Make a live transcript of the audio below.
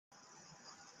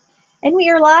And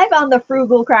we are live on the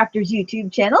Frugal Crafters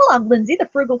YouTube channel. I'm Lindsay, the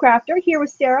Frugal Crafter, here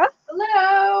with Sarah.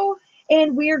 Hello.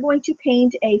 And we are going to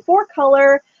paint a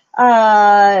 4-color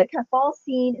kind of fall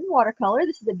scene in watercolor.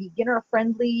 This is a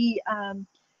beginner-friendly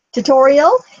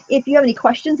tutorial. If you have any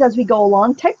questions as we go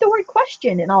along, type the word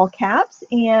question in all caps,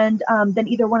 and then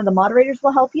either one of the moderators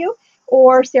will help you,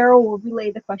 or Sarah will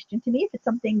relay the question to me if it's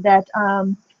something that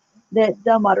that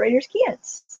the moderators can't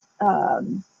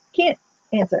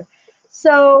answer.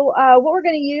 So what we're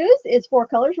going to use is 4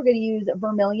 colors. We're going to use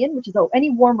vermilion, which is any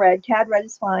warm red. Cad red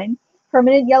is fine.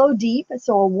 Permanent yellow deep,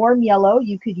 so a warm yellow.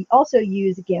 You could also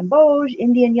use gamboge,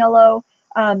 Indian yellow,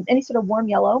 any sort of warm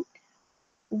yellow.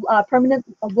 Permanent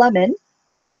lemon,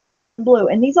 blue.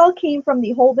 And these all came from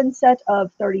the Holden set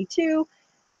of 32.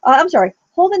 I'm sorry,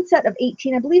 Holden set of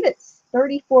 18. I believe it's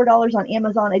 $34 on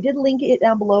Amazon. I did link it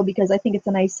down below because I think it's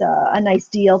a nice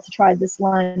deal to try this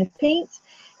line of paints.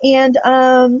 And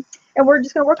we're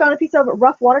just going to work on a piece of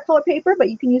rough watercolor paper, but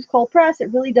you can use cold press.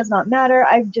 It really does not matter.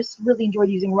 I've just really enjoyed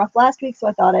using rough last week, so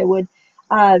I thought I would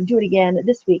do it again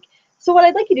this week. So what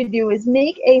I'd like you to do is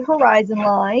make a horizon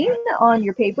line on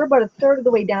your paper, about 1/3 of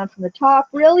the way down from the top,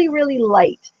 really, really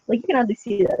light. Like you can hardly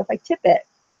see that. If I tip it,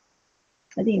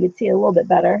 I think you can see it a little bit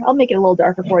better. I'll make it a little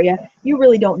darker for you. You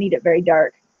really don't need it very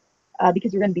dark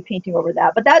because we're going to be painting over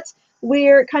that. But that's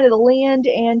where kind of the land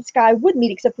and sky would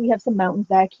meet, except we have some mountains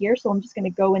back here. So I'm just going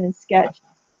to go in and sketch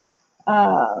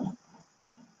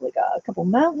like a couple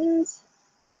mountains.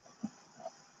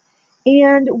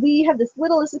 And we have this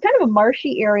is kind of a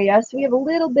marshy area. So we have a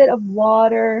little bit of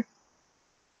water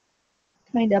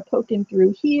kind of poking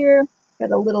through here.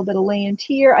 Got a little bit of land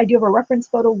here. I do have a reference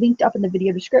photo linked up in the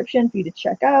video description for you to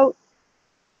check out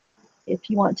if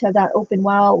you want to have that open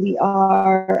while we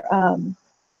are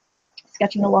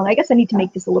sketching along. I guess I need to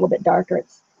make this a little bit darker.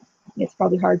 It's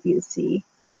probably hard for you to see.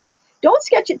 Don't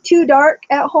sketch it too dark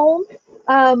at home.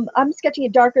 I'm sketching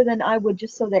it darker than I would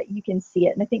just so that you can see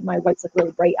it. And I think my whites look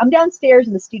really bright. I'm downstairs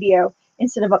in the studio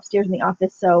instead of upstairs in the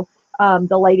office, so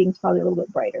the lighting's probably a little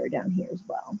bit brighter down here as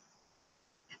well.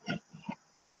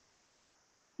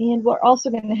 And we're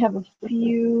also going to have a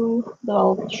few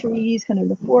little trees kind of in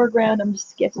the foreground. I'm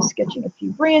just sketching a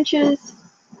few branches.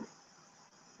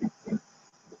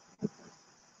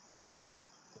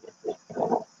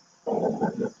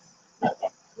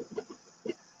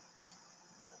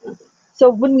 So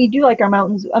when we do like our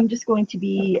mountains, I'm just going to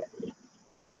be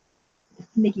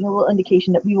making a little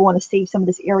indication that we want to save some of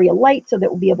this area light so that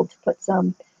we'll be able to put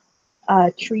some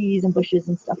trees and bushes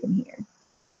and stuff in here.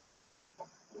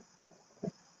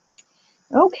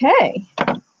 Okay,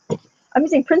 I'm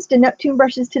using Princeton Neptune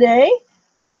brushes today,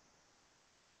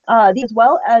 these as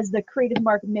well as the Creative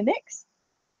Mark Mimics.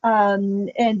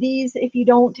 And these, if you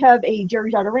don't have a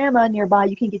Jerry's Artorama nearby,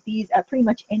 you can get these at pretty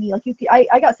much any, like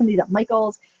I got some of these at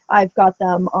Michael's. I've got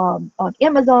them on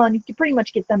Amazon. You can pretty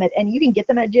much get them at any, you can get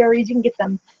them at Jerry's, you can get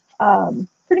them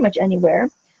pretty much anywhere.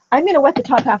 I'm going to wet the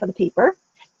top half of the paper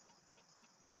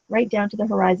right down to the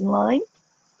horizon line.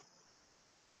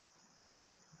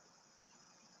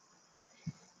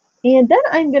 And then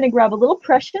I'm going to grab a little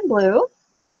Prussian blue,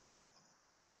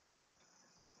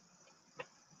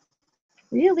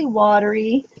 really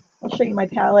watery. I'll show you my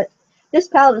palette. This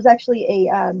palette is actually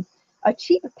a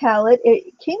cheap palette.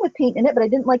 It came with paint in it, but I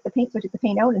didn't like the paint, so I took the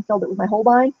paint out and filled it with my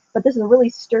Holbein. But this is a really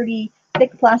sturdy,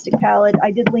 thick plastic palette. I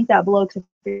did link that below because I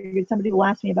figured somebody will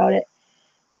ask me about it.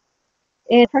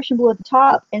 And Prussian blue at the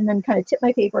top, and then kind of tip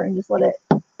my paper and just let it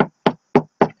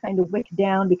kind of wick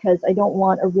down because I don't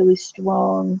want a really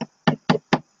strong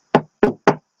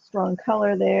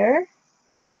color there.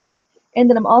 And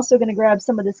then I'm also going to grab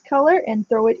some of this color and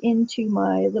throw it into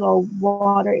my little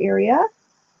water area.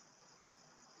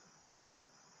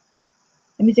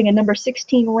 I'm using a number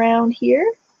 16 round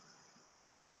here.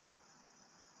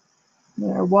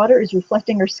 And our water is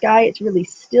reflecting our sky. It's really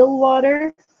still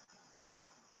water.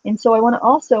 And so I want to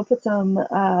also put some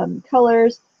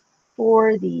colors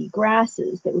for the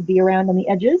grasses that would be around on the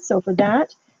edges. So for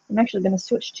that, I'm actually going to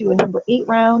switch to a number 8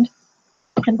 round.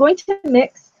 I'm going to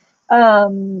mix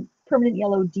permanent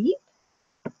yellow deep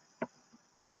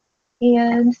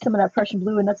and some of that Prussian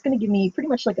blue, and that's going to give me pretty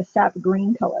much like a sap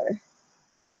green color.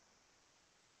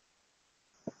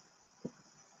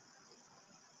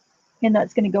 And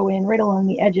that's going to go in right along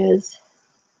the edges,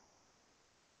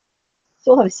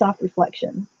 so we'll have a soft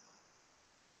reflection.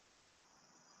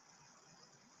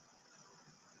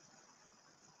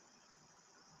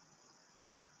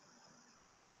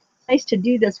 Nice to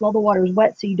do this while the water is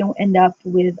wet so you don't end up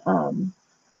with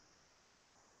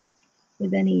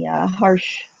any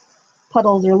harsh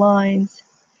puddles or lines.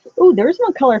 Oh, there's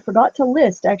one color I forgot to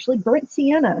list, actually, burnt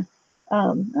sienna. I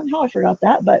don't know how I forgot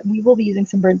that, but we will be using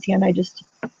some burnt sienna. I just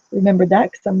remembered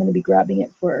that because I'm going to be grabbing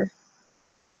it for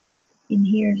in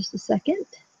here in just a second.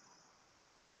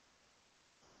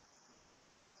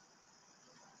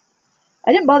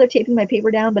 I didn't bother taping my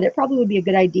paper down, but it probably would be a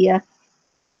good idea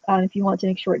if you want to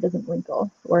make sure it doesn't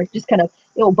wrinkle, or just kind of,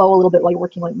 it'll bow a little bit while you're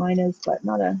working like mine is, but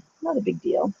not a big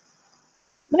deal.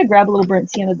 I'm going to grab a little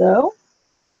burnt sienna though.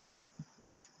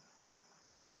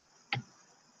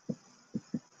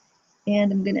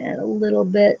 And I'm going to add a little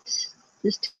bit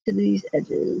just to these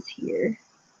edges here.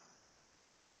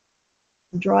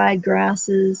 Dried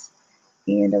grasses,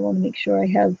 and I want to make sure I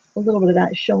have a little bit of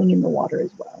that showing in the water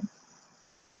as well.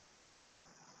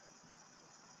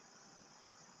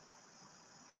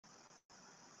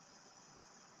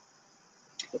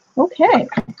 Okay,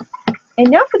 and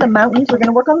now for the mountains. We're going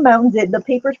to work on the mountains. The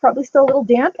paper is probably still a little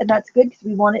damp, and that's good because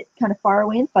we want it kind of far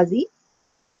away and fuzzy.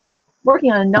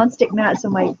 Working on a non-stick mat, so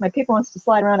my paper wants to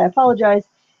slide around. I apologize.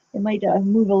 It might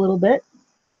move a little bit.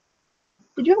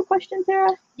 Did you have a question,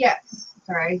 Sarah? Yes.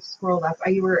 Sorry, I scrolled up. I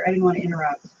didn't want to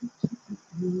interrupt.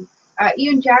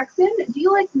 Ian Jackson, do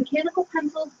you like mechanical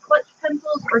pencils, clutch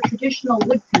pencils, or traditional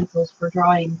wood pencils for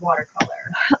drawing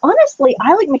watercolor? Honestly,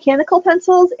 I like mechanical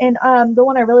pencils, and the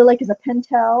one I really like is a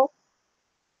Pentel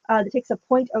that takes a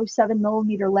 0.07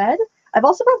 millimeter lead. I've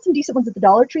also found some decent ones at the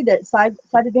Dollar Tree that side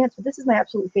advance, but this is my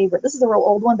absolute favorite. This is a real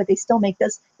old one, but they still make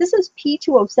this. This is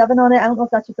P207 on it. I don't know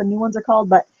if that's what the new ones are called,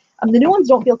 but the new ones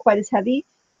don't feel quite as heavy,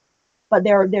 but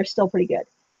they're still pretty good.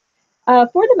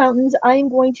 For the mountains, I'm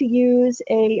going to use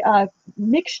a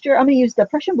mixture. I'm going to use the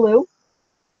Prussian blue.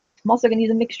 I'm also going to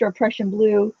use a mixture of Prussian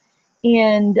blue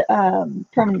and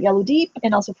permanent yellow deep,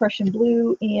 and also Prussian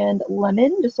blue and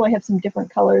lemon, just so I have some different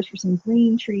colors for some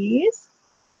green trees.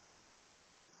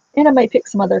 And I might pick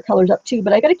some other colors up too,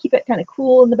 but I got to keep it kind of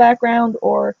cool in the background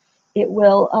or it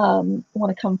will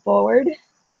want to come forward.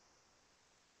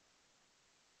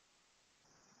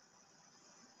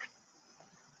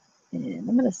 And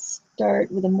I'm going to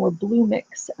start with a more blue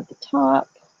mix at the top.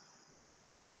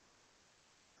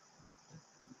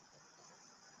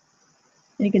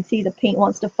 And you can see the paint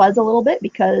wants to fuzz a little bit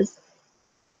because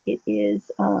it is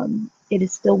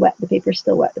still wet. The paper is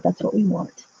still wet, but that's what we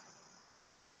want.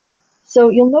 So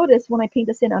you'll notice when I paint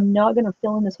this in, I'm not going to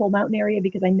fill in this whole mountain area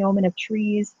because I know I'm going to have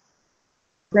trees,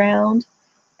 ground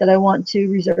that I want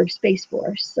to reserve space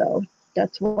for. So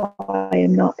that's why I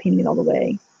am not painting it all the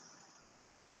way.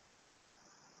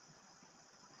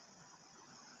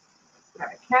 All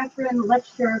right, Catherine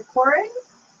Letcher-Corin,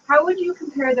 how would you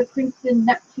compare the Princeton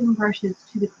Neptune brushes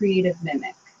to the Creative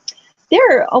Mimic?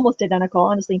 They're almost identical,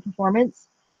 honestly, in performance.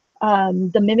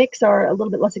 The Mimics are a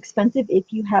little bit less expensive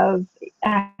if you have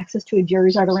access to a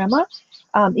Jerry's Artorama.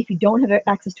 If you don't have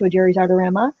access to a Jerry's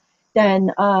Artorama, then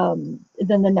the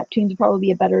Neptunes would probably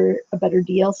be a better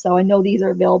deal. So I know these are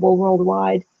available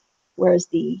worldwide, whereas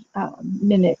the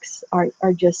Mimics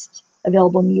are just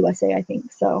available in the USA, I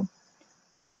think. So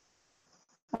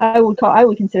I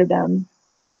would consider them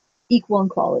equal in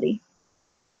quality.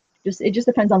 It just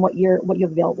depends on what you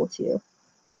have available to you.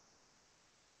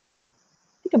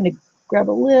 I think I'm going to grab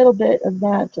a little bit of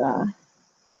that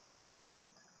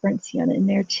burnt sienna in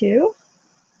there too.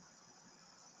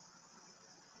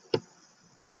 And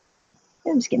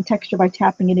I'm just getting texture by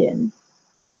tapping it in.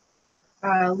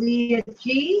 Leah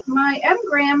G, my M.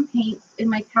 Graham paints in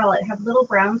my palette have little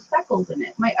brown speckles in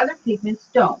it. My other pigments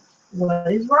don't.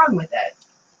 What is wrong with it?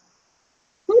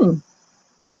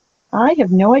 I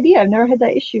have no idea. I've never had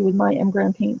that issue with my M.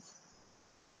 Graham paints.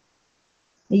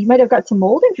 You might have got some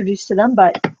mold introduced to them,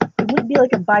 but it wouldn't be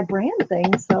like a by brand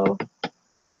thing, so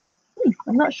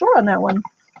I'm not sure on that one.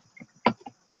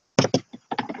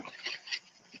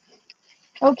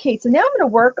 Okay, so now I'm going to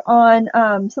work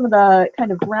on some of the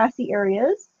kind of grassy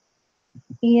areas,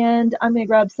 and I'm going to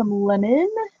grab some lemon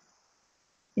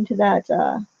into that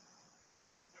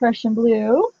Prussian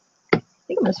blue. I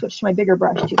think I'm going to switch to my bigger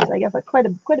brush too, because I have quite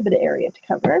a bit of area to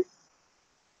cover.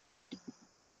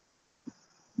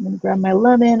 I'm going to grab my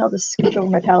lemon. I'll just scoot over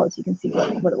my palette so you can see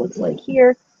what it looks like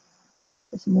here.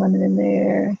 Put some lemon in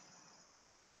there.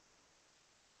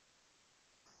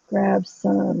 Grab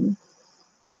some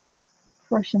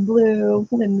Prussian blue.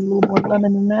 A little more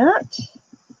lemon than that.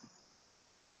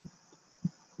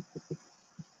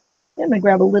 And I'm going to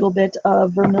grab a little bit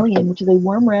of vermilion, which is a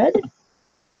warm red.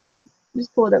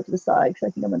 Just pull it out to the side because I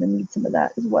think I'm going to need some of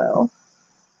that as well.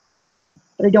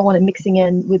 But I don't want it mixing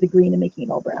in with the green and making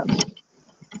it all brown.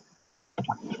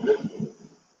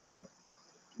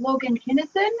 Logan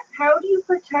Kinnison, how do you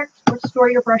protect or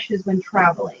store your brushes when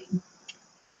traveling?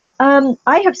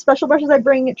 I have special brushes I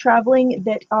bring traveling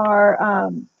that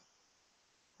are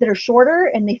that are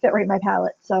shorter and they fit right in my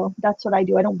palette. So that's what I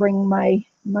do. I don't bring my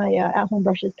at-home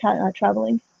brushes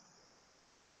traveling.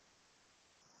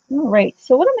 All right,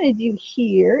 so what I'm going to do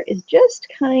here is just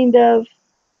kind of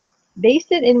base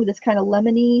it in with this kind of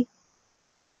lemony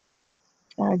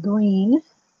green.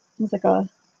 It's like a,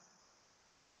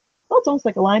 well, it's almost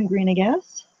like a lime green, I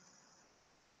guess.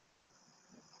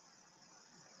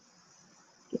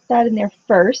 Get that in there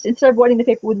first. Instead of wetting the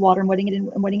paper with water, I'm wetting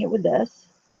it with this.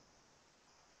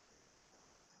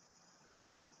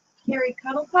 Carrie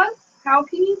Cuddlepuss, how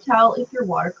can you tell if your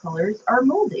watercolors are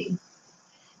moldy?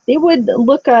 They would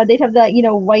look, they'd have that, you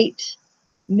know, white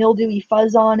mildewy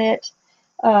fuzz on it,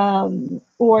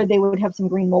 or they would have some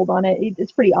green mold on it.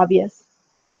 It's pretty obvious.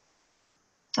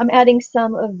 I'm adding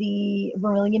some of the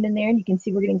vermilion in there, and you can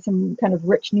see we're getting some kind of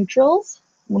rich neutrals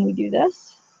when we do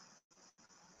this.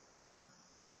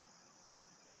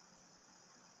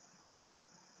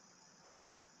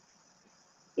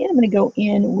 And I'm going to go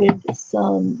in with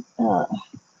some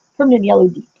permanent yellow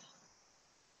deep.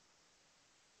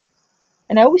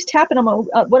 And I always tap it on my,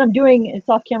 what I'm doing, it's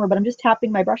off camera, but I'm just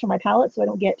tapping my brush on my palette so I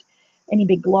don't get any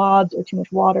big globs or too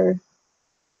much water.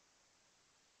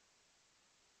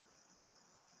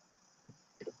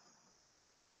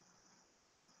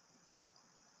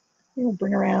 And we'll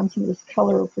bring around some of this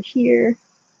color over here.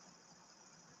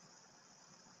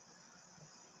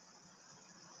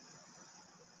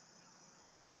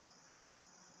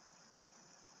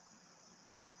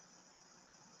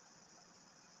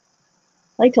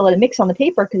 I like to let it mix on the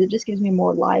paper because it just gives me a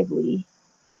more lively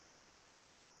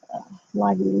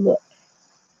look.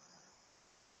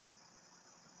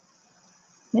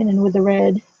 And then with the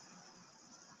red,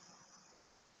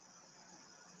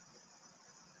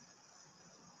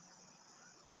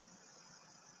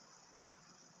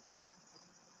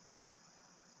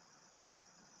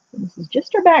 and this is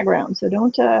just our background, so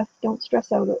don't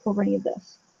stress out over any of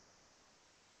this.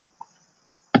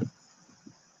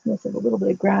 Let's have a little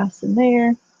bit of grass in there.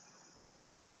 You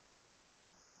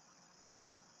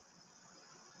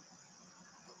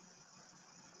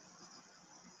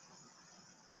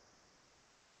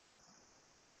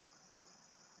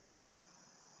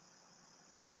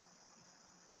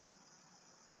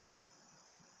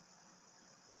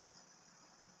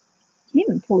can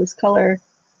even pull this color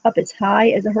up as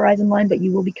high as the horizon line, but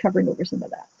you will be covering over some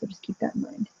of that, so just keep that in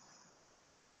mind.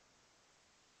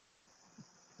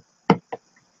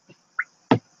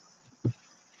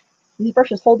 These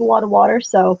brushes hold a lot of water,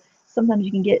 so sometimes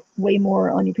you can get way more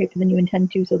on your paper than you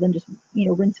intend to, so then just, you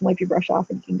know, rinse and wipe your brush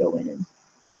off and you can go in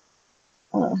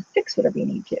and fix whatever you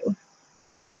need to.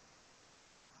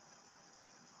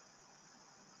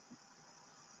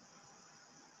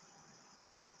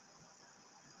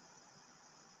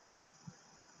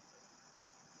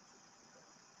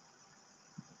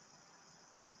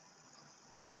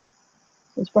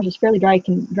 This brush is fairly dry. I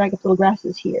can drag up little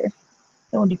grasses here.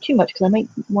 I don't want to do too much because I might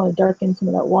want to darken some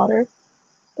of that water.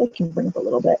 I can bring up a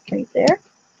little bit right there.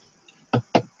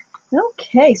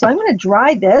 Okay, so I'm going to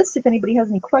dry this. If anybody has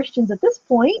any questions at this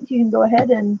point, you can go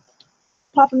ahead and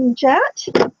pop them in the chat.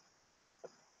 Well,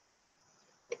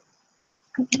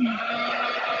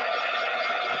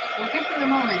 good for the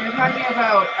moment. They're talking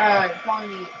about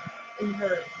Bonnie in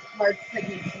her large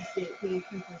pregnancy state being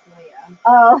Princess Leia.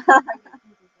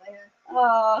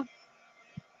 Oh.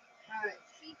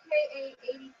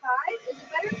 CKA85, is it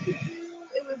better to do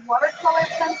it with watercolor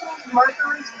pencils,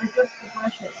 markers, or just the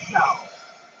brush itself?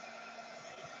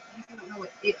 I don't know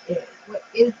what it is. What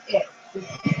is it? The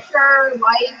picture,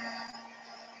 light,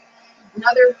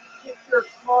 another picture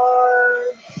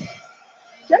card?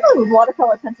 Generally with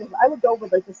watercolor pencils, I would go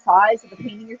with like the size of the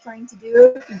painting you're trying to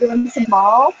do. If you're doing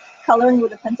small, coloring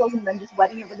with the pencils and then just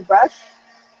wetting it with the brush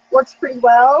works pretty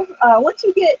well. Once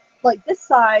you get like this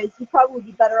size, you'd probably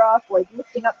be better off like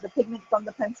lifting up the pigment from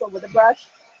the pencil with a brush.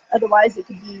 Otherwise, it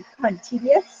could be kind of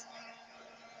tedious.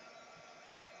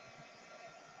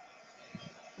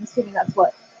 I'm assuming that's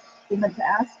what you meant to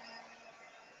ask.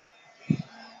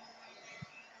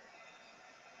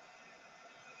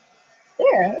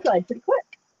 There, that dried pretty quick.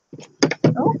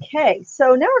 Okay,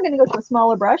 so now we're going to go to a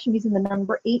smaller brush. I'm using the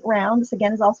number 8 round. This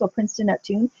again is also a Princeton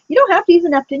Neptune. You don't have to use a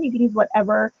Neptune. You can use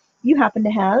whatever you happen to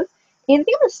have. And I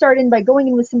think I'm going to start in by going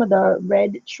in with some of the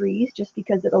red trees, just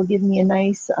because it'll give me a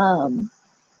nice, something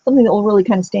that will really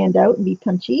kind of stand out and be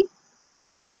punchy.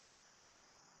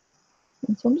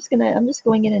 And so I'm just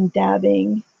going in and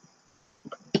dabbing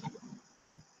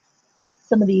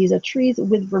some of these trees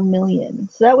with vermilion.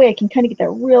 So that way I can kind of get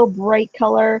that real bright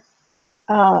color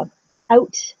out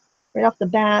right off the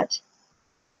bat,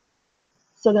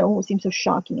 so that it won't seem so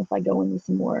shocking if I go in with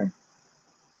some more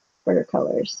brighter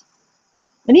colors.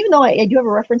 And even though I do have a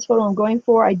reference photo I'm going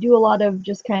for, I do a lot of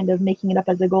just kind of making it up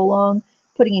as I go along,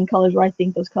 putting in colors where I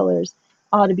think those colors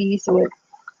ought to be. So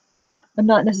I'm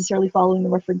not necessarily following the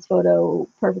reference photo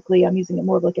perfectly. I'm using it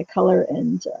more of like a color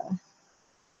and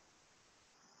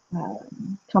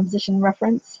composition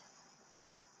reference.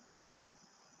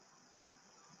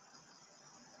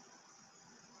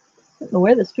 I don't know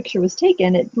where this picture was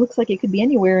taken. It looks like it could be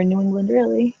anywhere in New England,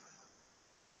 really.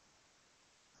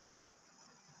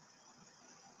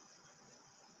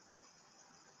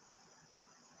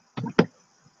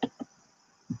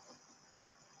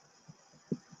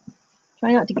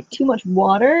 Try not to get too much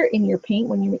water in your paint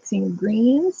when you're mixing your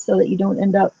greens so that you don't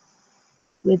end up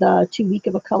with too weak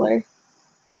of a color.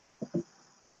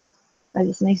 I have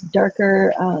this nice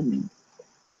darker,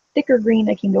 thicker green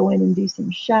I can go in and do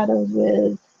some shadows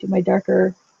with. Do my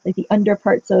darker, like the under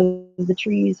parts of the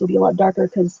trees will be a lot darker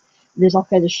because there's all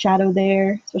kinds of shadow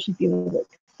there, especially if you have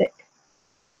like thick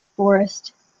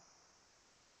forest.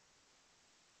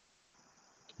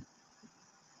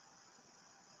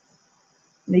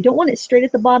 And I don't want it straight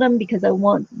at the bottom because I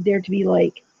want there to be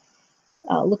like,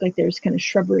 look like there's kind of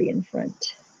shrubbery in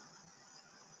front.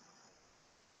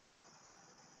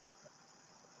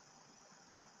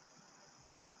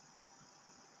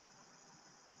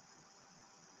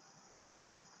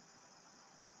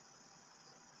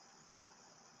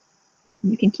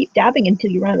 You can keep dabbing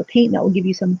until you run out of paint. That will give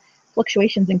you some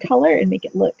fluctuations in color and make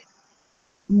it look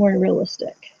more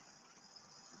realistic.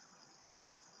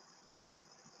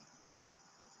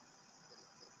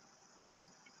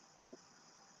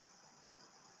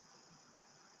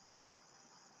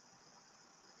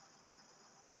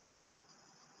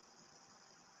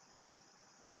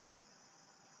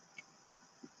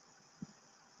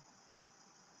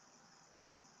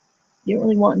 You don't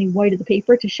really want any white of the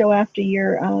paper to show after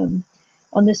you're,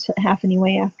 on this half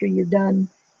anyway, after you're done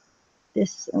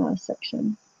this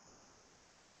section.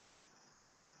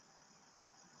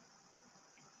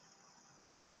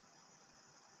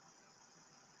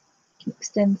 You can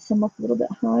extend some up a little bit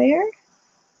higher,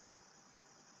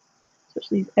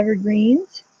 especially these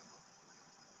evergreens.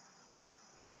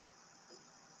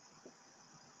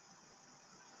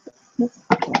 That's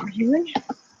what I'm doing.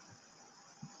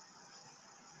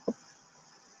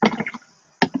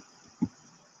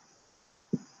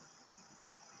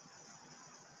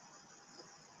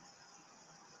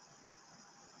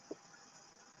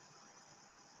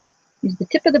 Use the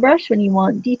tip of the brush when you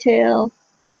want detail,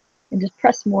 and just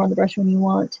press more on the brush when you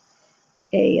want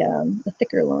a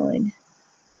thicker line.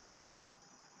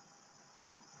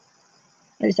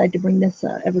 I decided to bring this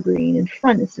evergreen in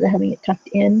front instead of having it tucked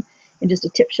in and just a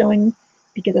tip showing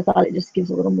because I thought it just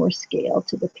gives a little more scale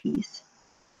to the piece.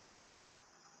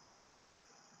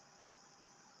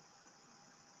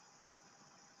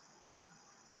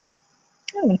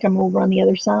 I'm going to come over on the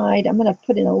other side. I'm going to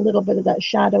put in a little bit of that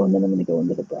shadow and then I'm going to go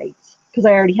into the brights because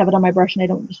I already have it on my brush and I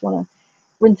don't just want to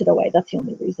rinse it away. That's the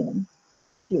only reason I'm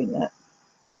doing that.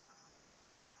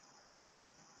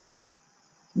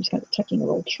 I'm just kind of tucking a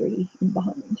little tree in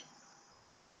behind.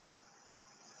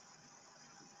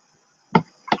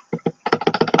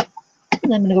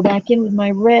 And I'm going to go back in with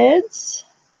my reds.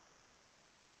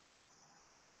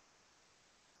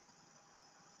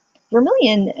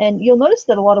 Vermilion, and you'll notice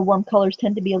that a lot of warm colors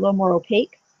tend to be a little more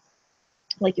opaque,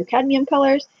 like your cadmium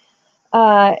colors.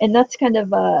 And that's kind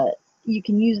of, you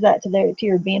can use that to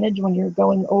your advantage when you're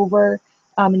going over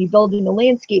and you're building the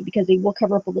landscape because they will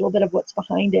cover up a little bit of what's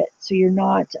behind it. So you're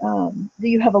not,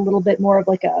 you have a little bit more of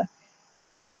like the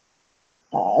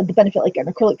benefit like an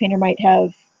acrylic painter might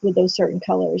have with those certain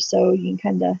colors. So you can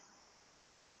kind of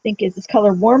think, is this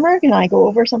color warmer? Can I go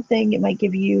over something? It might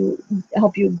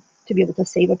help you to be able to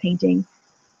save a painting.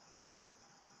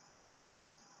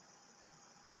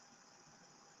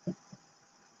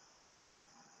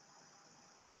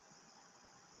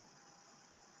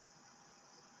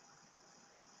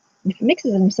 If it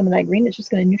mixes in some of that green, it's just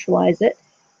going to neutralize it,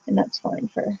 and that's fine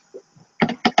for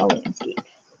a landscape.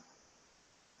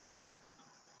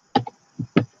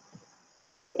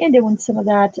 And doing some of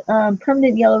that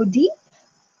permanent yellow deep.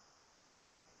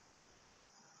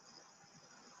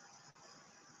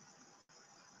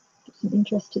 Give some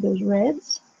interest to those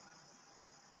reds.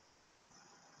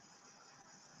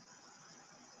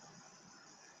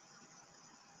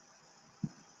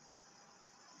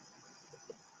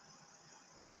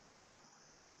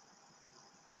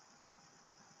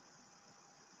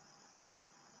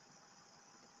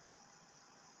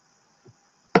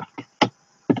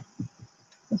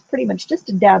 It's pretty much just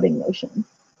a dabbing motion.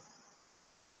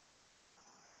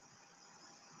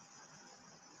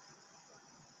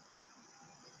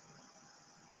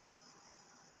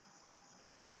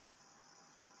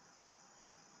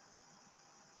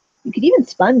 You could even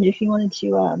sponge if you wanted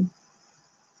to.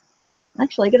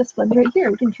 Actually, I got a sponge right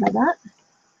here. We can try that.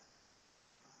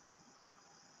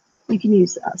 You can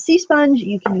use sea sponge.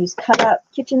 You can use cut up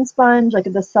kitchen sponge, like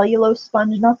the cellulose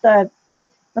sponge, not the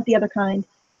other kind,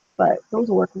 but those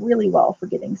will work really well for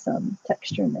getting some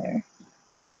texture in there.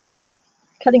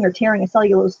 Cutting or tearing a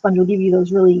cellulose sponge will give you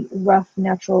those really rough,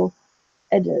 natural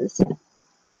edges.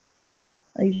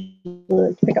 I usually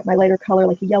like to pick up my lighter color,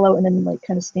 like a yellow, and then like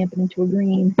kind of stamp it into a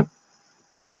green. And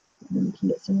then you can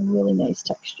get some really nice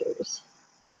textures.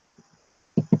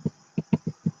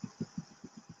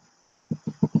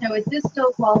 Now, is this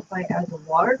still qualify as a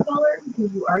watercolor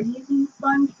because you are using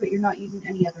sponge, but you're not using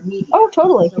any other medium? Oh,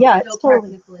 totally. So Yeah, it's it's still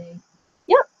totally. technically.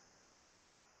 Yep.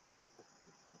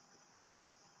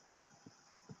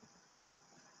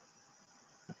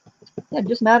 Yeah, it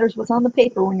just matters what's on the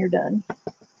paper when you're done.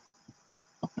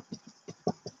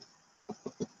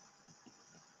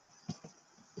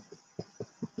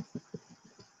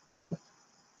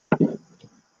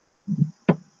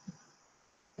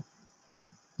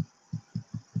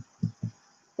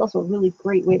 It's also a really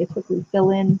great way to quickly fill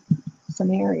in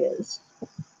some areas.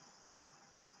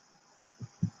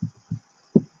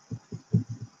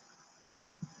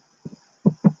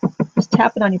 Just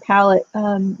tap it on your palette,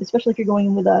 especially if you're going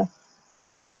in with a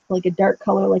dark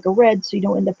color like a red, so you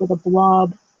don't end up with a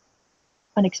blob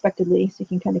unexpectedly, so you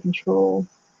can kind of control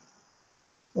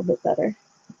a little bit better.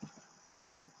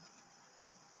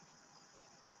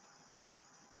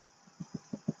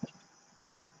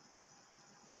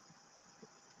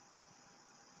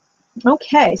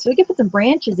 Okay, so we can put some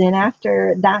branches in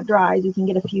after that dries. We can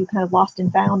get a few kind of lost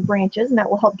and found branches, and that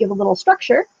will help give a little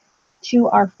structure to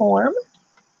our form.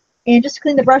 And just to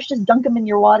clean the brush, just dunk them in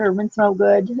your water, rinse them out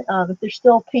good. If there's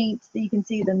still paint that you can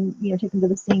see, then take them to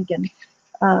the sink and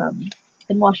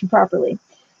wash them properly.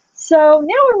 So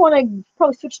now I want to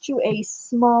probably switch to a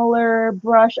smaller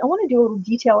brush. I want to do a little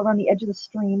detail around the edge of the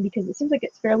stream because it seems like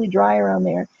it's fairly dry around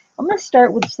there. I'm going to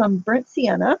start with some burnt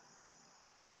sienna.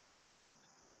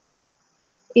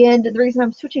 And the reason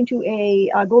I'm switching to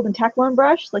a golden taklon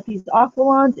brush, like these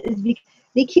aqualons, is because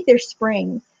they keep their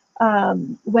spring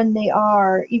when they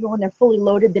are, even when they're fully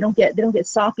loaded. They don't get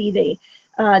soppy.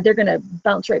 They're gonna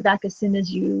bounce right back as soon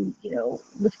as you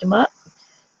lift them up.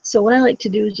 So what I like to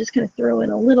do is just kind of throw in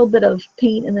a little bit of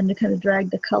paint and then to kind of drag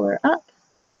the color up.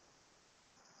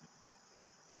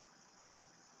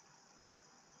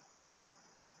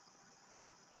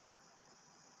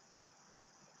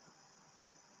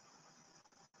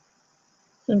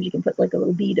 Sometimes you can put like a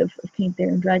little bead of paint there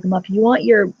and drag them up. You want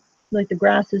the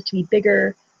grasses to be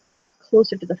bigger,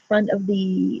 closer to the front of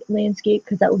the landscape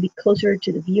because that will be closer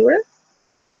to the viewer.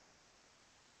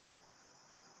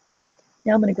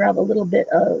 Now I'm going to grab a little bit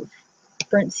of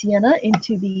burnt sienna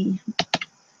into the,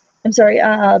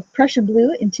 Prussian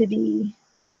blue into the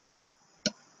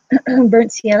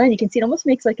burnt sienna. And you can see it almost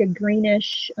makes like a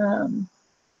greenish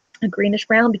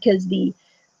brown because the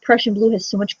Prussian blue has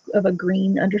so much of a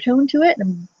green undertone to it. And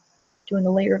I'm doing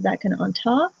a layer of that kind of on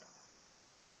top.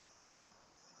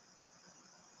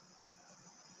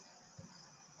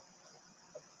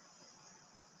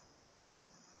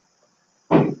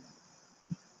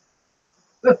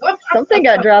 Something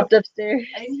got dropped upstairs.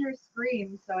 I didn't hear a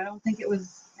scream, so I don't think it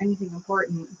was anything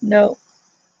important. No.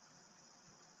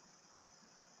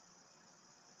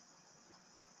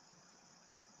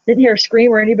 Didn't hear a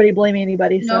scream or anybody blaming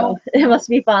anybody, so it must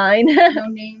be fine. No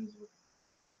names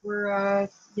were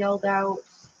yelled out.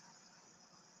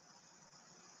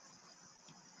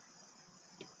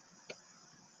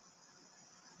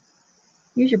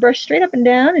 Use your brush straight up and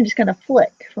down and just kind of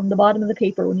flick from the bottom of the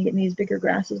paper when you get in these bigger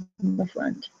grasses in the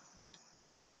front.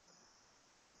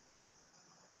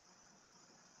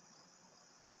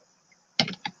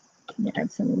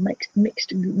 Add some of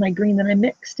my green that I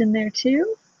mixed in there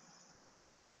too.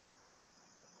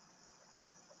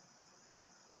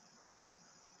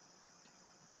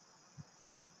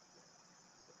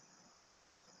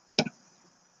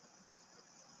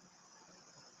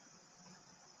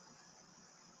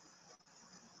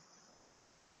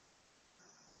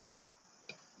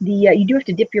 You do have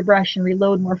to dip your brush and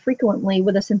reload more frequently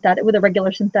with a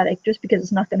regular synthetic, just because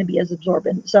it's not going to be as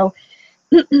absorbent. So,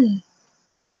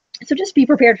 so just be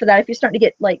prepared for that. If you're starting to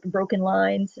get like broken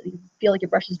lines, you feel like your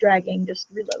brush is dragging, just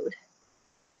reload.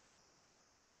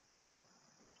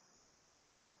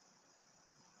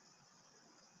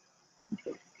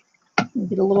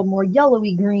 Get a little more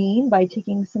yellowy green by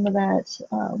taking some of that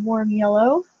warm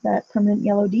yellow, that permanent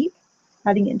yellow deep,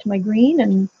 adding it into my green,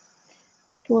 and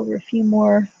pull over a few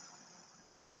more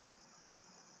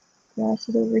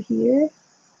grasses over here.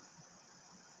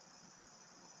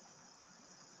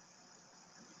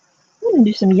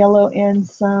 going to do some yellow and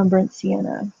some burnt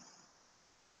sienna.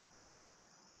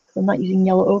 I'm not using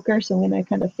yellow ochre, so I'm going to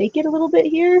kind of fake it a little bit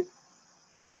here.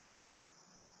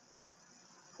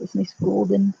 This nice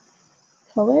golden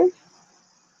color,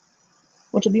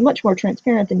 which will be much more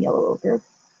transparent than yellow ochre.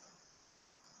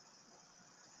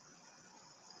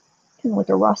 Kind of like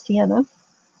a raw sienna.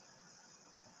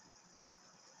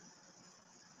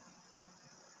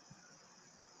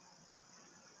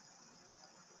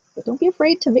 But don't be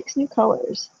afraid to mix new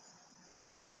colors.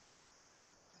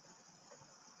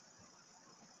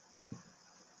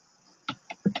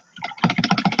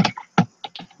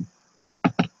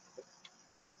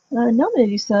 Now I'm going to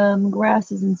do some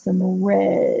grasses and some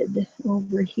red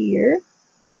over here.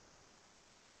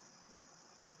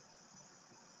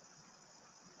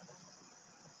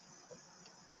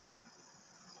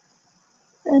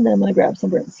 And then I'm going to grab some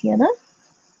burnt sienna.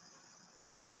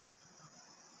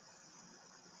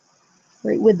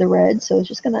 Right with the red, so it's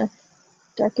just going to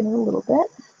darken it a little bit.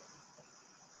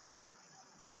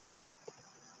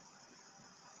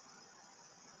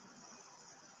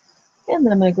 And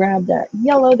then I'm going to grab that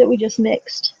yellow that we just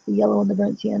mixed, the yellow and the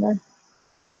burnt sienna.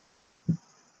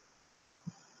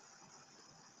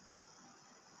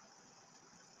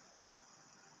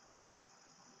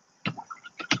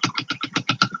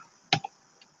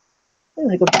 I'm going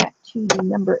to go back to the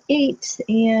number 8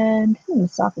 and I'm going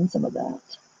to soften some of that.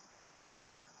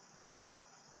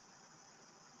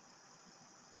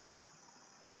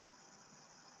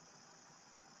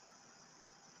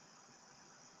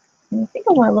 And I think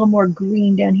I want a little more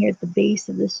green down here at the base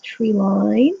of this tree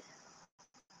line.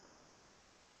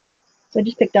 So I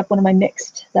just picked up one of my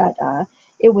mixed that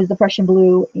it was the Prussian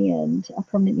blue and a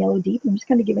permanent yellow deep. I'm just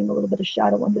kind of giving a little bit of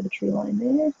shadow under the tree line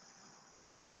there.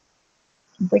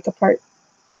 Break apart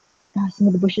some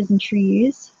of the bushes and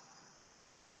trees.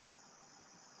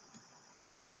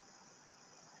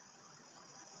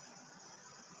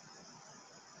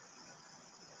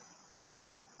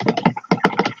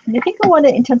 And I think I want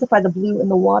to intensify the blue in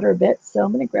the water a bit, so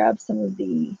I'm going to grab some of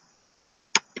the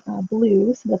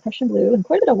blue, some of the Prussian blue, and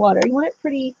quite a bit of water. You want it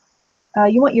pretty,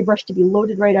 you want your brush to be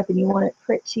loaded right up, and you want it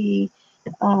pretty,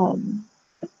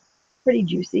 pretty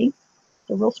juicy.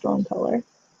 It's a real strong color.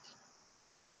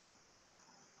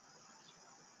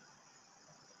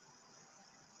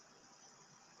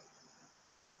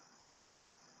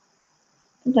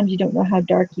 Sometimes you don't know how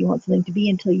dark you want something to be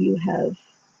until you have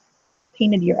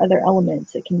painted your other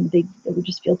elements. It would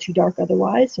just feel too dark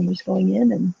otherwise. So I'm just going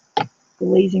in and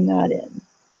glazing that in.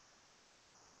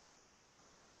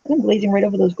 And I'm glazing right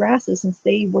over those grasses since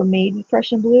they were made with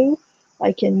Prussian blue.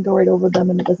 I can go right over them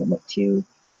and it doesn't look too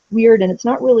weird, and it's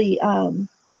not really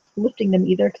lifting them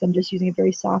either because I'm just using a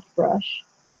very soft brush.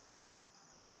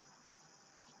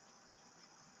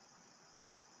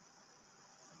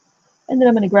 And then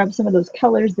I'm going to grab some of those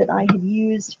colors that I had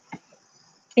used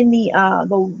in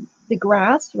the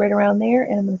grass right around there,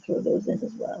 and I'm going to throw those in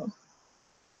as well.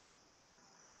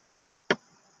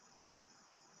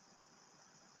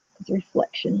 The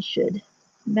reflection should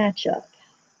match up.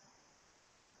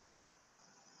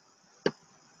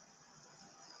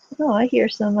 Oh, I hear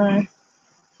some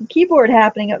keyboard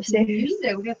happening upstairs.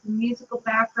 Music. We got the musical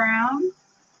background.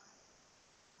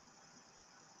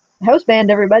 House band,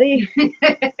 everybody.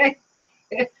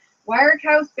 Weirich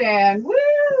House Band.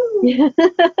 Woo!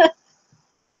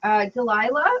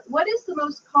 Delilah, what is the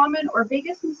most common or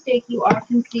biggest mistake you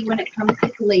often see when it comes to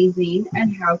glazing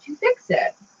and how to fix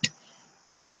it?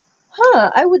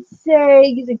 I would say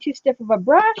using too stiff of a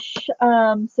brush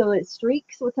so it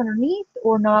streaks what's underneath,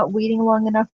 or not waiting long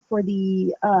enough for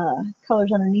the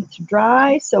colors underneath to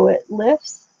dry so it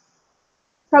lifts.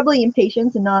 Probably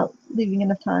impatience and not leaving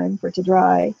enough time for it to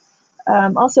dry.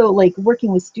 Also, like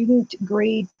working with student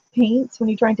grade paints when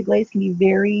you're trying to glaze can be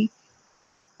very,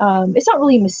 it's not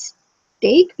really a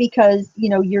mistake because, you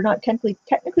know, you're not technically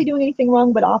doing anything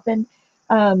wrong, but often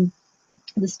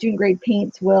the student grade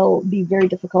paints will be very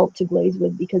difficult to glaze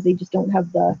with because they just don't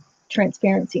have the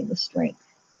transparency and the strength.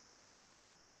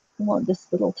 I want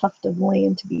this little tuft of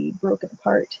land to be broken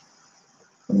apart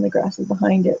from the grasses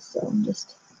behind it, so I'm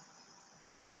just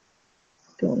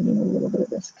going in a little bit of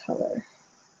this color.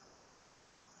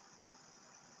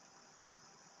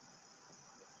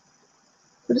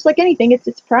 So just like anything,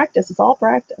 it's practice. It's all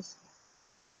practice.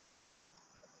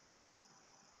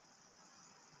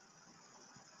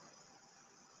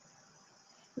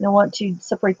 And I want to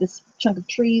separate this chunk of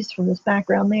trees from this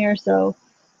background there, so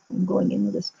I'm going in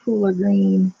with this cooler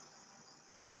green.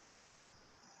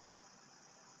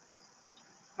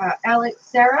 Alex,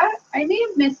 Sarah, I may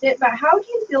have missed it, but how do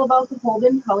you feel about the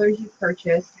Holden colors you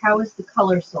purchased? How is the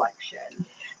color selection?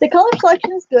 The color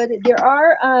selection is good. There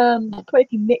are quite a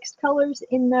few mixed colors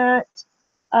in that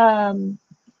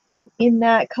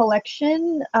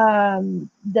collection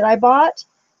that I bought.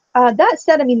 That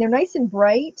said, I mean, they're nice and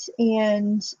bright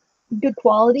and good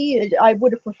quality. I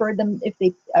would have preferred them if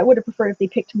they. I would have preferred if they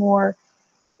picked more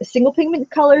single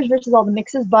pigment colors versus all the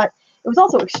mixes, but it was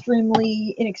also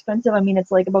extremely inexpensive. I mean,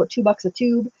 it's like about $2 a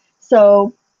tube.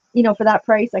 So, you know, for that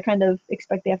price, I kind of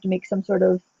expect they have to make some sort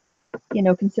of, you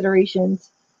know, considerations.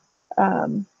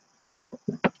 And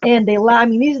I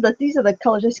mean, these are the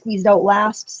colors I squeezed out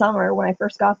last summer when I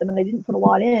first got them, and I didn't put a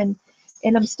lot in.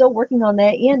 And I'm still working on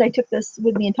that. And I took this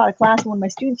with me and taught a class, and one of my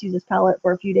students used this palette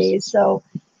for a few days. So,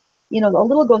 you know, a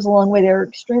little goes a long way. They're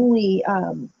extremely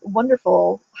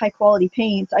wonderful, high quality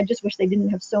paints. I just wish they didn't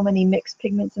have so many mixed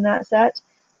pigments in that set.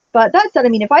 But that said, I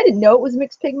mean, if I didn't know it was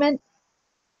mixed pigment,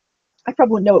 I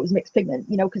probably wouldn't know it was mixed pigment,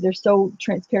 you know, because they're so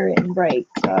transparent and bright.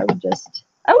 So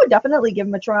I would definitely give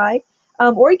them a try.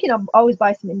 Or you can always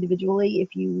buy some individually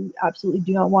if you absolutely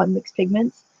do not want mixed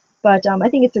pigments. But I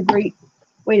think it's a great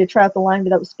way to try out the line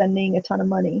without spending a ton of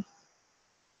money.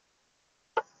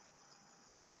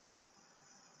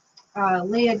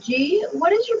 Leah G,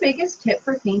 what is your biggest tip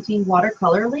for painting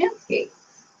watercolor landscapes?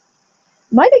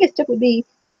 My biggest tip would be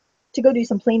to go do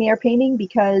some plein air painting,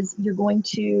 because you're going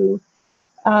to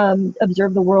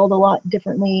observe the world a lot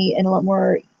differently and a lot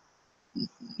more.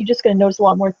 You're just going to notice a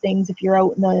lot more things if you're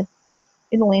out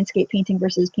in the landscape painting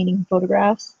versus painting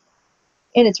photographs,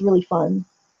 and it's really fun.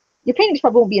 Your paintings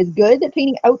probably won't be as good at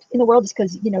painting out in the world, just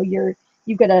because, you know,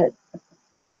 you've got to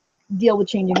deal with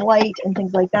changing light and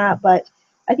things like that. But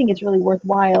I think it's really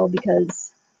worthwhile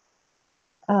because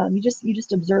you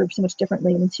just observe so much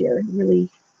differently once you're really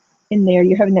in there.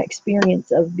 You're having that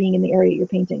experience of being in the area you're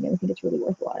painting, and I think it's really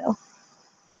worthwhile.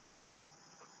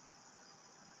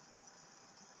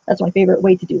 That's my favorite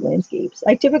way to do landscapes.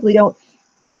 I typically don't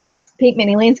paint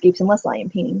many landscapes unless I am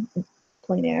painting in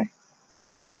plein air.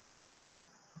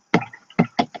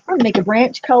 I'm going to make a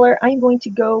branch color. I'm going to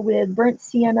go with burnt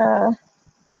sienna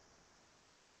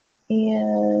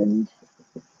and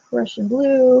Russian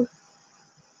blue.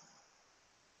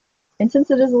 And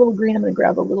since it is a little green, I'm going to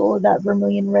grab a little of that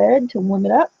vermilion red to warm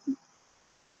it up.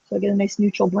 So I get a nice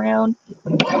neutral brown.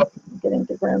 Getting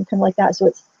the brown kind of like that. So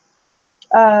it's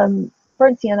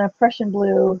burnt sienna, Prussian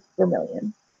blue,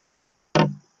 vermilion.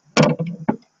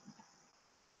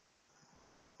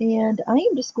 And I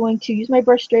am just going to use my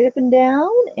brush straight up and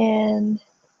down and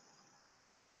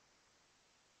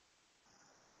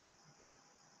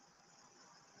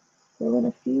fill in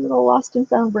a few little lost and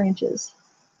found branches.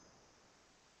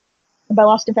 And by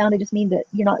lost and found, I just mean that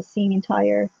you're not seeing the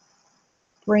entire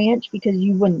branch, because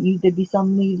you wouldn't. There'd be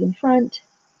some leaves in front.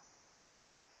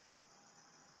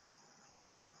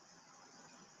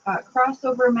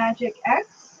 Crossover Magic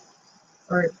X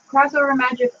or Crossover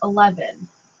Magic 11.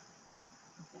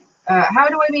 How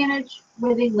do I manage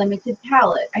with a limited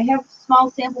palette? I have a small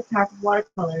sample pack of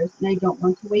watercolors and I don't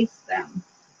want to waste them.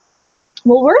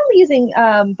 Well, we're only using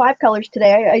 5 colors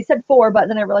today. I said 4, but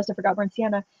then I realized I forgot burnt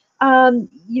sienna.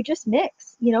 You just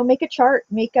mix, you know, make a chart,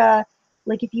 make a,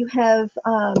 like if you have,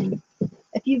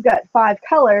 if you've got 5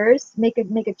 colors, make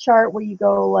a chart where you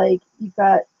go like, you've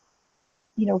got,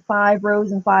 you know, 5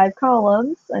 rows and 5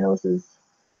 columns. I know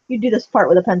you do this part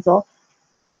with a pencil,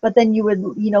 but then you would,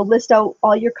 you know, list out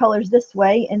all your colors this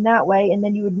way and that way, and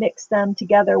then you would mix them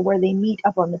together where they meet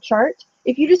up on the chart.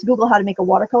 If you just Google how to make a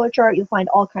watercolor chart, you'll find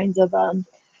all kinds of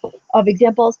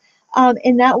examples.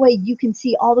 And that way you can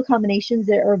see all the combinations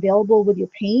that are available with your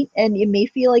paint, and it may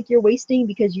feel like you're wasting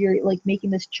because you're like making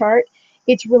this chart.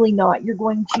 It's really not. You're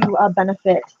going to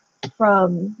benefit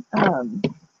from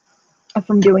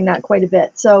doing that quite a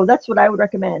bit. So that's what I would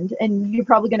recommend. And you're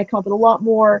probably going to come up with a lot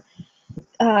more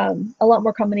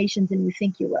combinations than you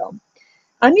think you will.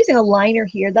 I'm using a liner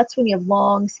here. That's when you have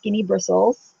long, skinny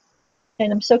bristles.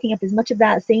 And I'm soaking up as much of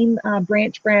that same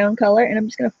branch brown color. And I'm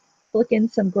just going to flick in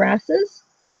some grasses.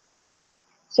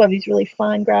 So I have these really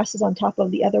fine grasses on top of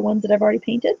the other ones that I've already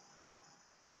painted.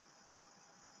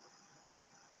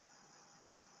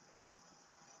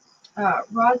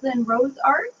 Rosin Rose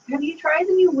Art, have you tried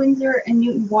the new Winsor &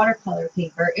 Newton watercolor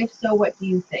paper? If so, what do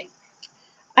you think?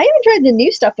 I haven't tried the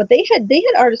new stuff, but they had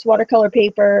artist watercolor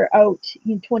paper out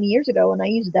 20 years ago, and I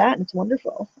used that, and it's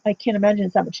wonderful. I can't imagine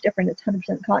it's that much different. It's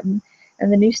 100% cotton,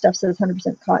 and the new stuff says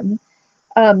 100% cotton.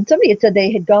 Somebody had said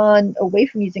they had gone away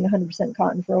from using 100%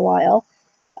 cotton for a while,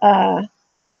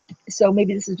 so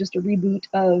maybe this is just a reboot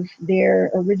of their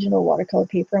original watercolor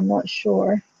paper. I'm not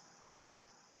sure.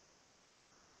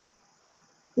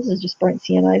 This is just burnt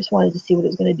sienna. I just wanted to see what it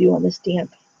was going to do on this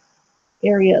damp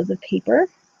area of the paper.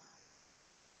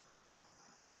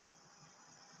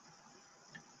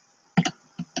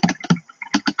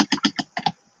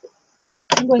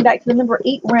 going back to the number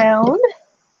 8 round.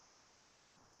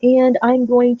 And I'm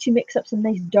going to mix up some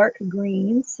nice dark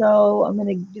green. So I'm going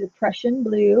to do the Prussian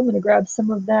blue. I'm going to grab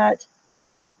some of that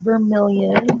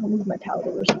vermilion. I'll move my palette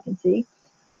over so you can see.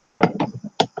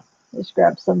 Just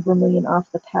grab some vermilion off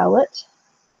the palette.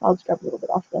 I'll just grab a little bit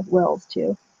off the wells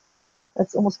too.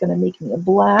 That's almost going to make me a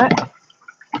black.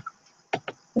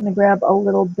 I'm going to grab a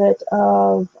little bit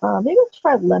of, maybe I'll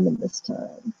try lemon this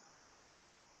time.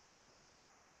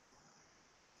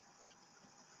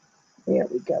 There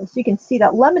we go. So you can see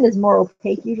that lemon is more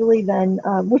opaque usually than,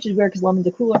 which is weird because lemon's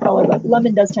a cooler color, but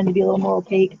lemon does tend to be a little more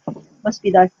opaque. Must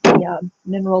be the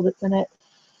mineral that's in it.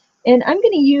 And I'm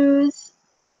going to use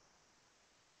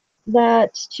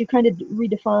that to kind of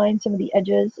redefine some of the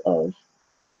edges of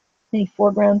any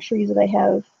foreground trees that I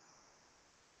have.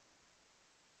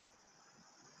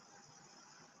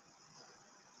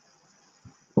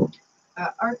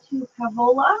 R2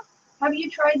 Pavola, have you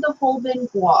tried the Holbein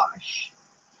gouache?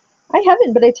 I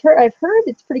haven't, but I've heard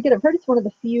it's pretty good. I've heard it's one of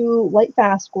the few light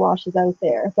fast gouaches out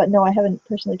there, but no, I haven't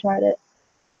personally tried it.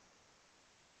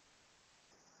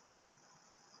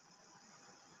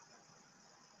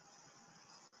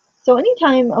 So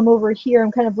anytime I'm over here,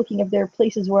 I'm kind of looking if there are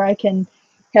places where I can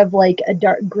have like a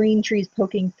dark green trees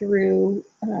poking through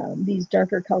these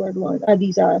darker colored ones,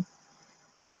 these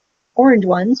orange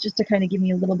ones, just to kind of give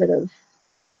me a little bit of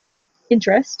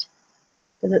interest,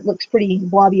 because it looks pretty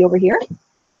blobby over here.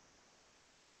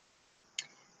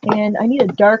 And I need a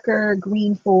darker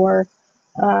green for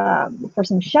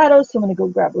some shadows, so I'm going to go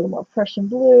grab a little more Prussian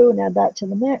blue and add that to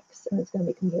the mix, and it's going to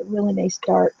make me a really nice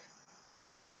dark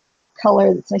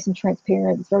color that's nice and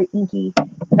transparent. It's very inky,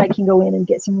 and I can go in and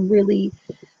get some really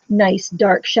nice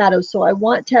dark shadows. So I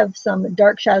want to have some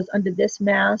dark shadows under this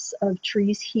mass of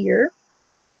trees here.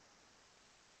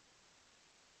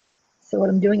 So what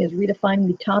I'm doing is redefining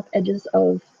the top edges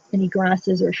of any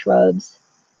grasses or shrubs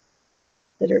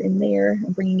that are in there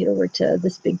and bringing it over to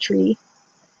this big tree.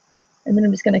 And then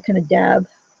I'm just going to kind of dab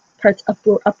parts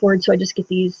upward, so I just get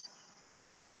these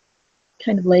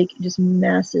kind of like just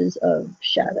masses of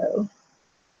shadow.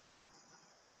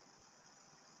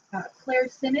 Claire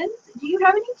Simmons, do you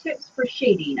have any tips for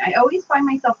shading? I always find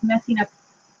myself messing up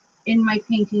in my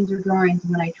paintings or drawings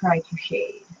when I try to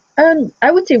shade. I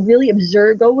would say really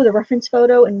observe, go with a reference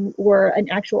photo or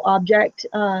an actual object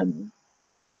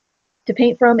to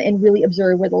paint from, and really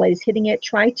observe where the light is hitting it.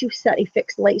 Try to set a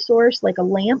fixed light source like a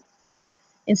lamp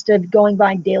instead of going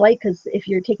by daylight, because if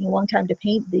you're taking a long time to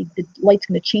paint, the light's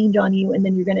going to change on you, and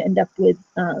then you're going to end up with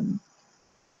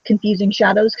confusing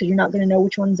shadows, because you're not going to know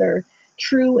which ones are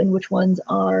true and which ones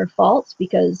are false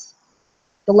because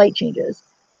the light changes.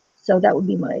 So that would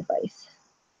be my advice.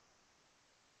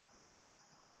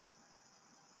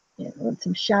 And I want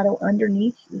some shadow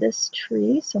underneath this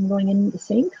tree, so I'm going in the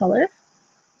same color.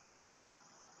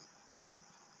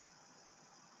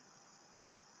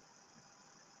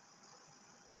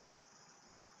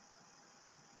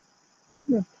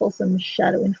 I'm going to pull some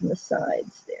shadow in from the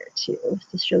sides there too,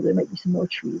 to show there might be some more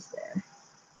trees there.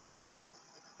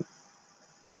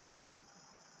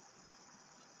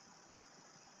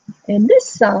 And this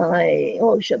side,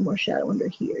 oh, we should have more shadow under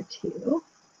here too.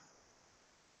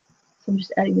 So I'm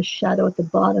just adding the shadow at the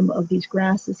bottom of these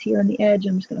grasses here on the edge.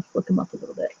 I'm just going to flick them up a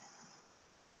little bit.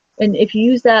 And if you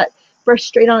use that brush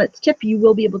straight on its tip, you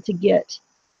will be able to get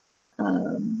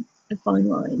the fine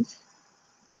lines.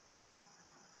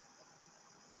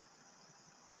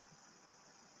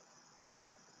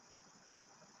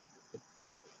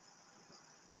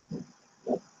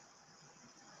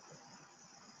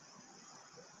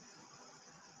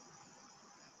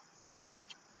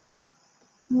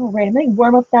 All right, I'm going to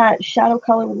warm up that shadow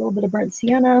color with a little bit of burnt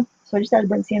sienna. So I just added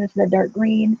burnt sienna to that dark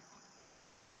green.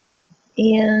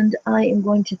 And I am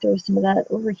going to throw some of that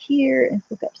over here and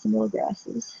flick up some more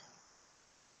grasses.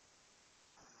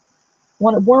 I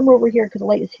want it warmer over here because the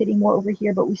light is hitting more over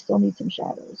here, but we still need some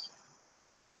shadows.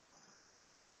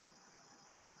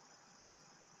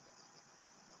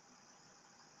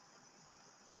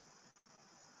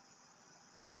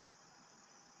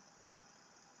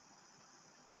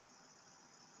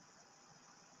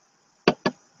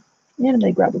 And I'm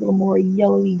going to grab a little more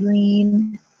yellowy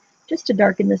green just to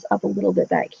darken this up a little bit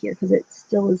back here, because it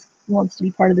still wants to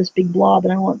be part of this big blob,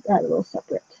 and I want that a little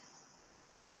separate.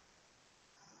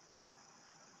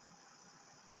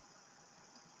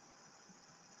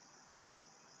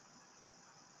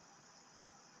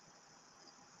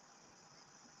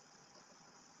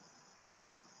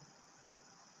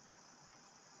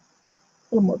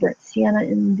 A little more burnt sienna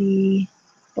in the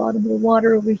bottom of the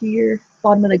water over here.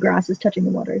 Bottom of the grass is touching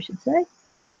the water, I should say.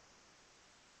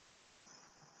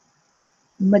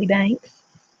 Muddy banks.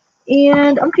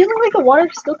 And I'm feeling like the water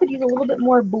still could use a little bit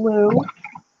more blue.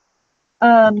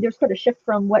 There's quite a shift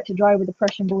from wet to dry with the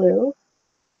Prussian blue.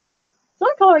 It's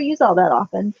not a color I use all that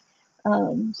often,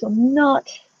 so I'm not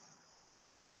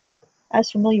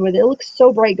as familiar with it. It looks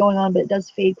so bright going on, but it does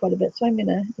fade quite a bit. So I'm going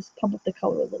to just pump up the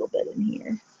color a little bit in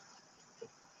here.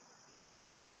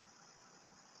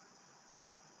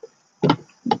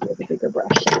 With a bigger brush,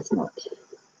 so it's not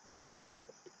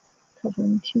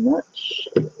covering too much.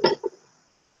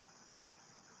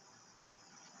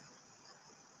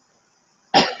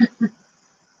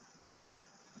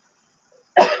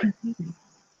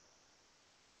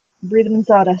 Breathing in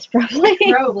sawdust, probably.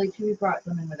 Probably. Chewy brought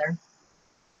some in with her.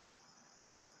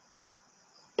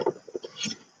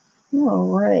 All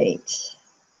right.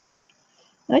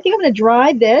 I think I'm going to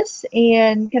dry this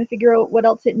and kind of figure out what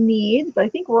else it needs, but I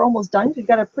think we're almost done. We've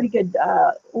got a pretty good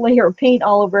layer of paint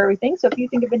all over everything, so if you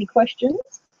think of any questions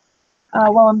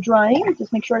while I'm drying,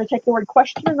 just make sure to type the word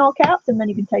question in all caps, and then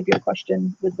you can type your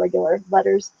question with regular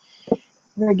letters,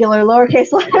 regular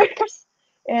lowercase letters,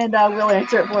 and we'll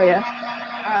answer it for you.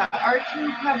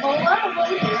 Archie Pavola, what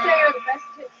would you say are the best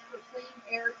tips for plein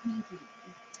air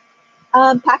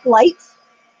painting? Pack lights.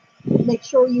 Make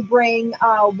sure you bring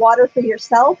water for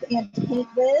yourself and to paint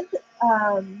with,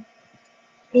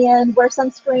 and wear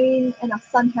sunscreen and a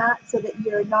sun hat so that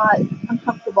you're not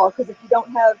uncomfortable, because if you don't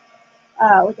have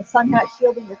like a sun hat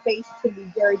shielding your face, it's going to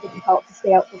be very difficult to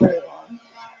stay out for very long.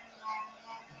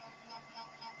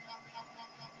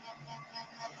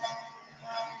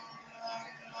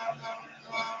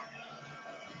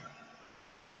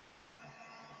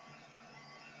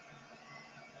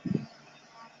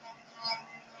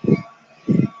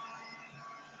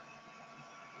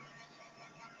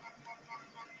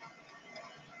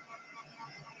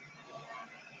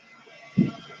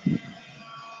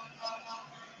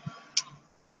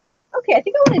 Okay, I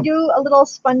think I want to do a little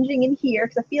sponging in here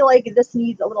because I feel like this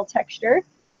needs a little texture.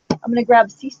 I'm going to grab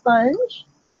sea sponge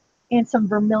and some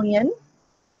vermilion,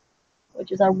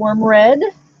 which is our warm red.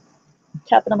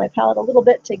 Tap it on my palette a little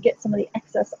bit to get some of the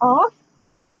excess off.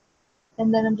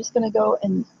 And then I'm just going to go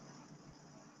and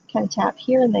kind of tap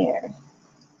here and there.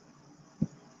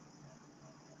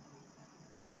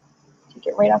 Take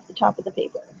it right off the top of the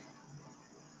paper.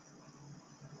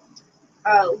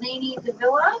 Lainey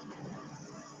Davila.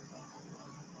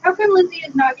 How come Lindsay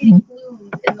is not getting blooms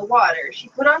in the water? She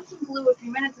put on some glue a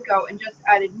few minutes ago and just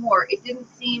added more. It didn't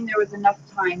seem there was enough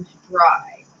time to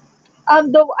dry.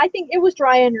 Though I think it was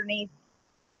dry underneath.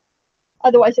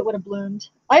 Otherwise it would have bloomed.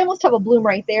 I almost have a bloom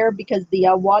right there because the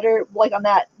water, like on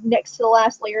that next to the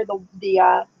last layer,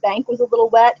 the bank was a little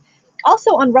wet.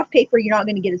 Also on rough paper, you're not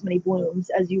going to get as many blooms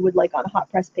as you would like on a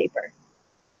hot press paper.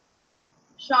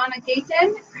 Shauna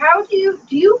Gayton, how do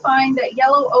you find that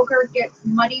yellow ochre gets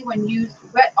muddy when used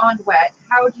wet on wet?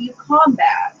 How do you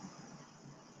combat?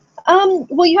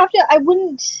 Well,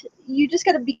 you just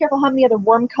got to be careful how many other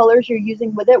warm colors you're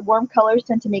using with it. Warm colors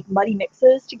tend to make muddy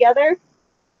mixes together.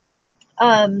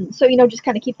 So, just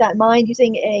kind of keep that in mind.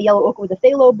 Using a yellow ochre with a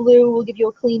phthalo blue will give you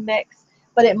a clean mix,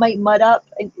 but it might mud up.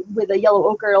 With a yellow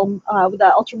ochre, with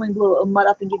the ultramarine blue, it'll mud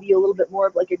up and give you a little bit more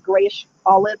of like a grayish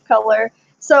olive color.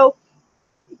 So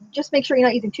just make sure you're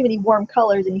not using too many warm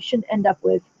colors, and you shouldn't end up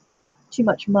with too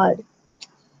much mud.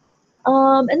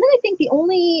 And then I think the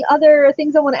only other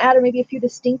things I want to add are maybe a few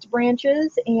distinct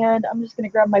branches, and I'm just going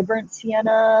to grab my burnt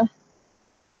sienna,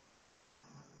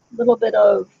 a little bit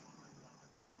of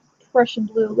Prussian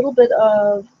blue, a little bit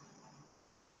of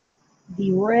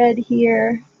the red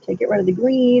here to get rid of the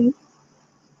green,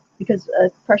 because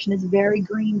Prussian is very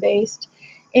green based.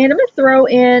 And I'm going to throw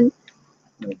in,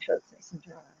 let me make sure it's nice and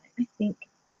dry. I think,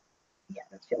 yeah,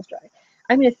 that feels dry.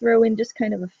 I'm going to throw in just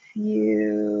kind of a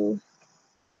few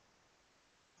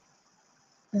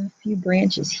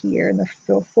branches here in the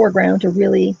foreground to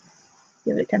really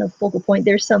give it kind of focal point.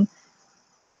 There's some,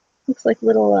 looks like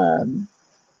little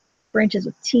branches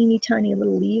with teeny tiny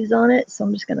little leaves on it, so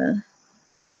I'm just gonna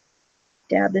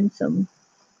dab in some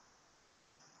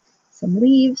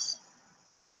leaves,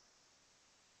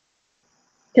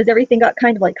 because everything got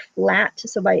kind of like flat.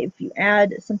 So if you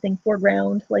add something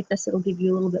foreground like this, it'll give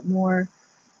you a little bit more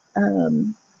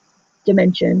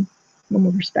dimension, a little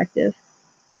more perspective.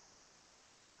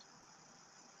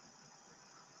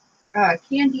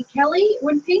 Candy Kelly,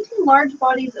 when painting large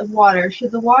bodies of water,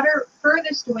 should the water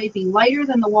furthest away be lighter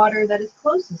than the water that is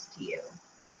closest to you?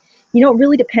 It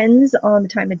really depends on the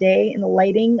time of day and the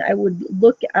lighting. I would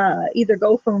look, either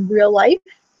go from real life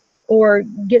or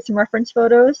get some reference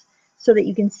photos so that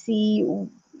you can see,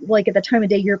 like at the time of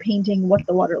day you're painting, what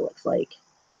the water looks like.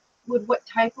 Would what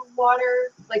type of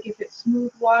water? Like if it's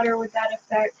smooth water, would that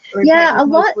affect? Or yeah, is it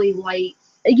mostly light?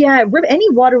 Yeah, any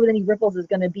water with any ripples is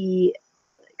going to be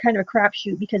kind of a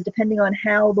crapshoot, because depending on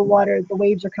how the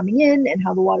waves are coming in and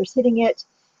how the water's hitting it,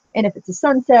 and if it's a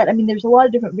sunset, I mean, there's a lot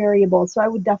of different variables. So I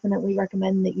would definitely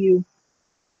recommend that you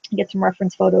get some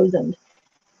reference photos and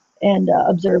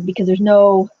observe, because there's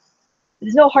no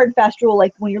hard and fast rule.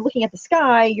 Like when you're looking at the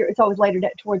sky, it's always lighter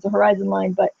towards the horizon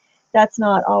line, but that's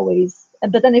not always.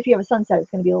 But then if you have a sunset, it's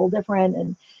going to be a little different.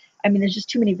 And I mean, there's just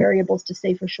too many variables to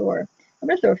say for sure. I'm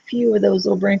going to throw a few of those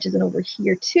little branches in over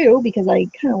here too, because I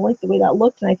kind of like the way that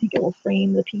looked, and I think it will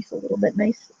frame the piece a little bit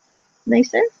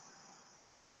nicer.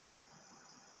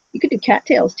 You could do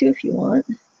cattails too if you want.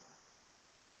 I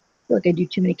feel like I do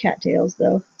too many cattails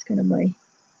though. It's kind of my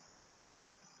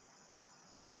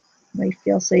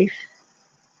fail-safe.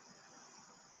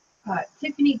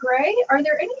 Tiffany Gray, are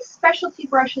there any specialty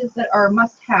brushes that are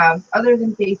must-haves other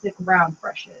than basic round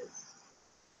brushes?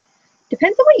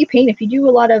 Depends on what you paint. If you do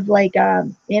a lot of like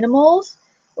animals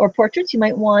or portraits, you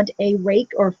might want a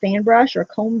rake or fan brush or a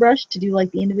comb brush to do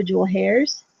like the individual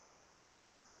hairs.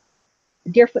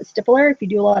 Deerfoot stippler, if you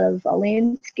do a lot of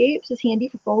landscapes, is handy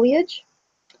for foliage.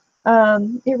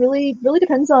 It really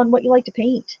depends on what you like to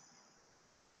paint.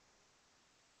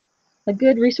 A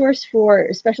good resource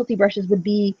for specialty brushes would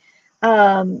be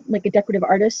like a decorative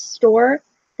artist store.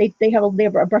 They have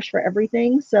a brush for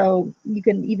everything, so you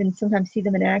can even sometimes see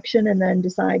them in action and then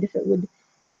decide if it would,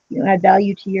 add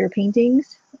value to your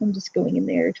paintings. I'm just going in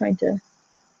there trying to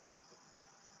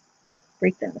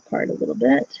break that apart a little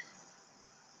bit.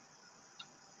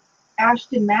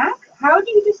 Ashton Mack, how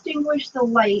do you distinguish the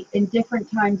light in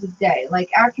different times of day? Like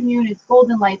afternoon is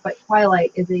golden light, but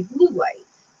twilight is a blue light.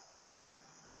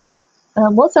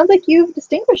 Well, it sounds like you've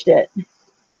distinguished it.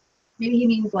 Maybe he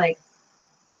means like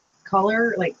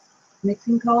color, like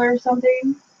mixing color or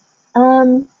something.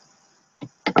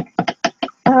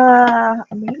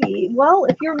 Maybe. Well,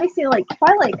 if you're mixing like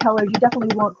twilight colors, you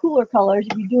definitely want cooler colors.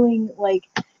 If you're doing like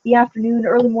the afternoon,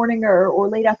 early morning, or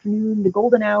late afternoon, the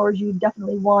golden hours, you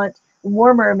definitely want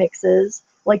warmer mixes.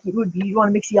 Like you want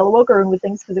to mix yellow ochre in with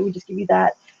things, because it would just give you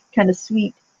that kind of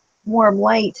sweet, warm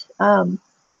light.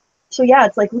 So yeah,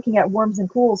 it's like looking at warms and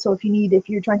cools. So if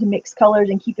you're trying to mix colors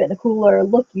and keep it in a cooler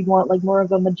look, you'd want like more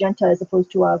of a magenta as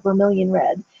opposed to a vermilion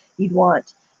red. You'd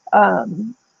want,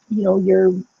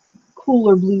 your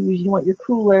cooler blues. You want your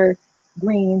cooler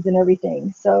greens and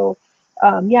everything. So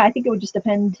yeah, I think it would just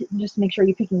depend. Just make sure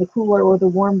you're picking the cooler or the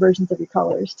warm versions of your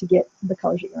colors to get the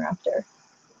colors that you're after.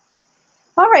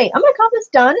 All right, I'm going to call this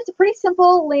done. It's a pretty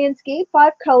simple landscape,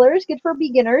 5 colors, good for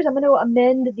beginners. I'm going to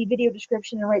amend the video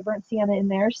description and write burnt sienna in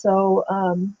there. So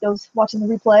those watching the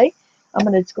replay, I'm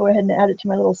going to just go ahead and add it to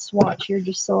my little swatch here,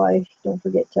 just so I don't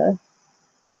forget to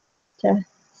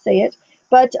say it.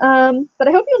 But I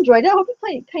hope you enjoyed it. I hope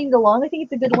you painted along. I think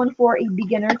it's a good one for a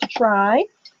beginner to try.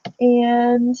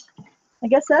 And I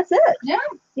guess that's it. Yeah.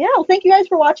 Yeah, well, thank you guys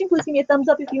for watching. Please give me a thumbs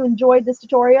up if you enjoyed this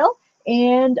tutorial.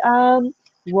 And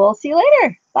we'll see you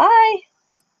later. Bye.